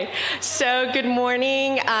So good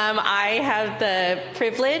morning. I have the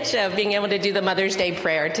privilege of being able to do the Mother's Day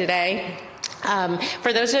prayer today.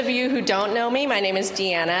 For those of you who don't know me, my name is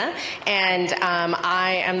Deanna, and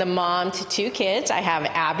I am the mom to two kids. I have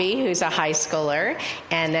Abby, who's a high schooler,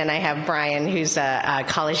 and then I have Brian, who's a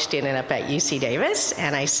college student up at UC Davis,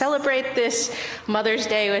 and I celebrate this Mother's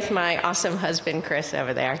Day with my awesome husband, Chris,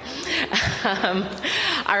 over there.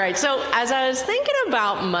 All right, so as I was thinking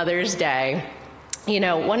about Mother's Day, you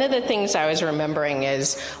know, one of the things I was remembering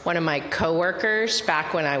is one of my coworkers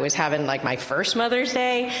back when I was having like my first Mother's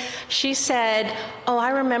Day, she said, "Oh,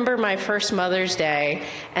 I remember my first Mother's Day,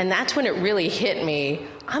 and that's when it really hit me.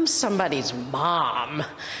 I'm somebody's mom."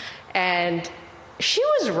 And she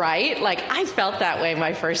was right. Like, I felt that way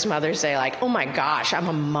my first Mother's Day, like, oh my gosh, I'm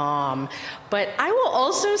a mom. But I will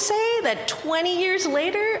also say that 20 years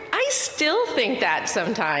later, I still think that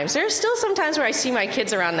sometimes. There's still some times where I see my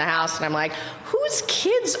kids around the house and I'm like, whose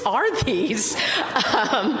kids are these?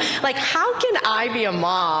 Like, how can I be a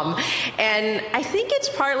mom? And I think it's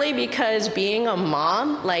partly because being a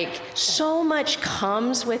mom, like, so much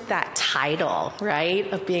comes with that title,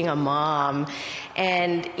 right, of being a mom.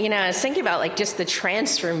 And, you know, I was thinking about, like, just the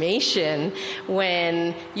transformation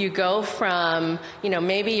when you go from, you know,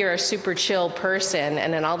 maybe you're a super chill person,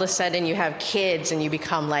 and then all of a sudden you have kids and you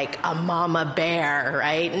become like a mama bear,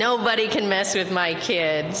 right? Nobody can mess with my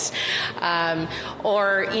kids.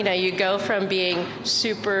 Or, you know, you go from being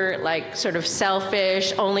super, like, sort of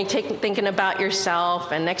selfish, only thinking about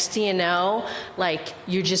yourself, and next thing you know, like,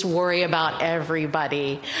 you just worry about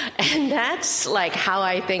everybody. And that's, like, how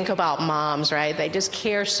I think about moms, right? They just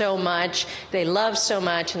care so much, they love so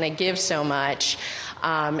much, and they give so much.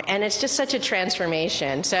 And it's just such a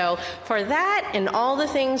transformation. So for that and all the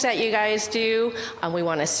things that you guys do, we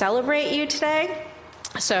want to celebrate you today.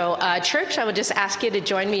 So church, I would just ask you to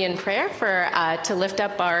join me in prayer to lift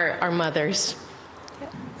up our mothers.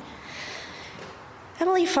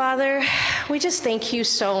 Heavenly Father, we just thank you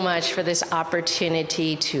so much for this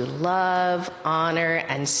opportunity to love, honor,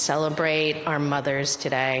 and celebrate our mothers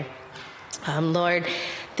today. Lord,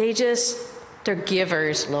 they're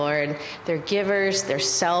givers, Lord. They're givers, they're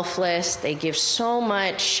selfless, they give so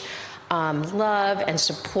much love and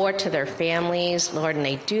support to their families, Lord, and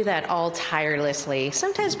they do that all tirelessly,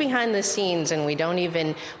 sometimes behind the scenes, and we don't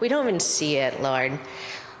even see it, Lord.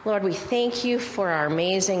 Lord, we thank you for our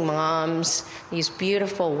amazing moms, these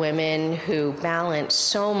beautiful women who balance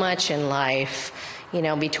so much in life, you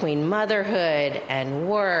know, between motherhood and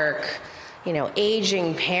work, you know,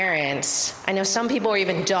 aging parents. I know some people are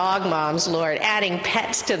even dog moms, Lord, adding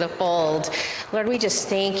pets to the fold. Lord, we just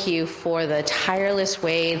thank you for the tireless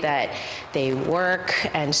way that they work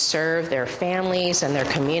and serve their families and their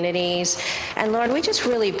communities. And Lord, we just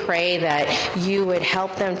really pray that you would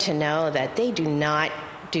help them to know that they do not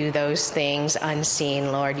do those things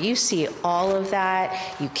unseen, Lord. You see all of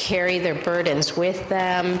that. You carry their burdens with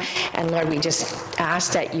them. And Lord, we just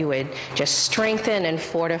ask that you would just strengthen and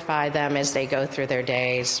fortify them as they go through their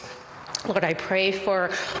days. Lord, I pray for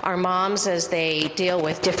our moms as they deal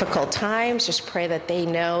with difficult times. Just pray that they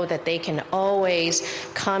know that they can always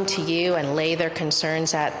come to you and lay their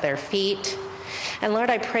concerns at their feet. And Lord,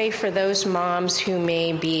 I pray for those moms who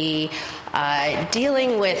may be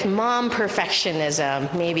dealing with mom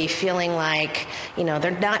perfectionism, maybe feeling like, you know,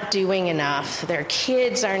 they're not doing enough, their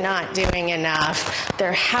kids are not doing enough,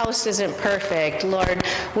 their house isn't perfect. Lord,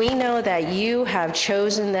 we know that you have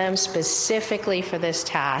chosen them specifically for this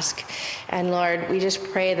task. And Lord, we just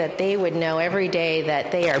pray that they would know every day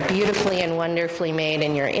that they are beautifully and wonderfully made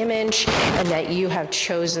in your image and that you have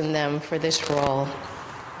chosen them for this role.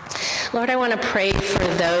 Lord, I want to pray for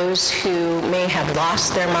those who may have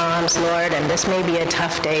lost their moms, Lord, and this may be a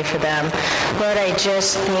tough day for them. Lord, I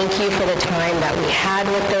just thank you for the time that we had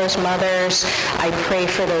with those mothers. I pray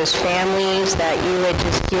for those families that you would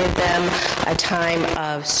just give them a time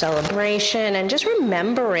of celebration and just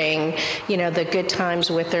remembering, you know, the good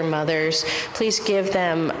times with their mothers. Please give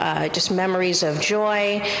them just memories of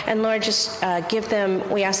joy. And Lord, just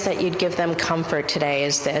we ask that you'd give them comfort today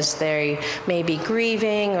as they may be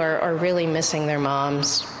grieving or really missing their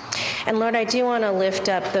moms. And Lord, I do want to lift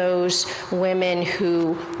up those women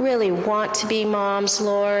who really want to be moms,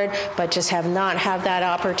 Lord, but just have not had that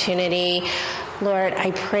opportunity. Lord, I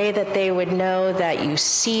pray that they would know that you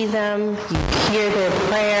see them, you hear their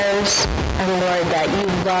prayers, and Lord, that you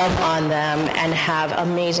love on them and have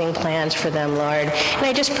amazing plans for them, Lord. And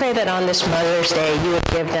I just pray that on this Mother's Day, you would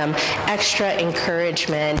give them extra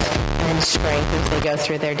encouragement and strength as they go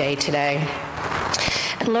through their day today.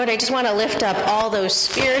 And Lord, I just want to lift up all those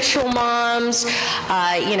spiritual moms.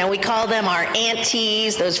 We call them our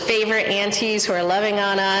aunties, those favorite aunties who are loving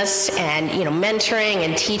on us and, mentoring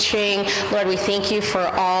and teaching. Lord, we thank you for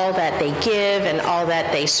all that they give and all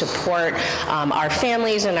that they support our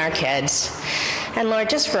families and our kids. And Lord,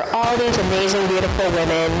 just for all these amazing, beautiful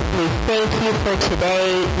women, we thank you for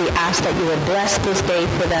today. We ask that you would bless this day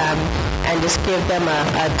for them and just give them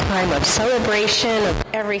a time of celebration of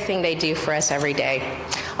everything they do for us every day.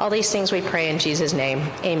 All these things we pray in Jesus' name.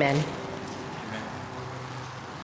 Amen.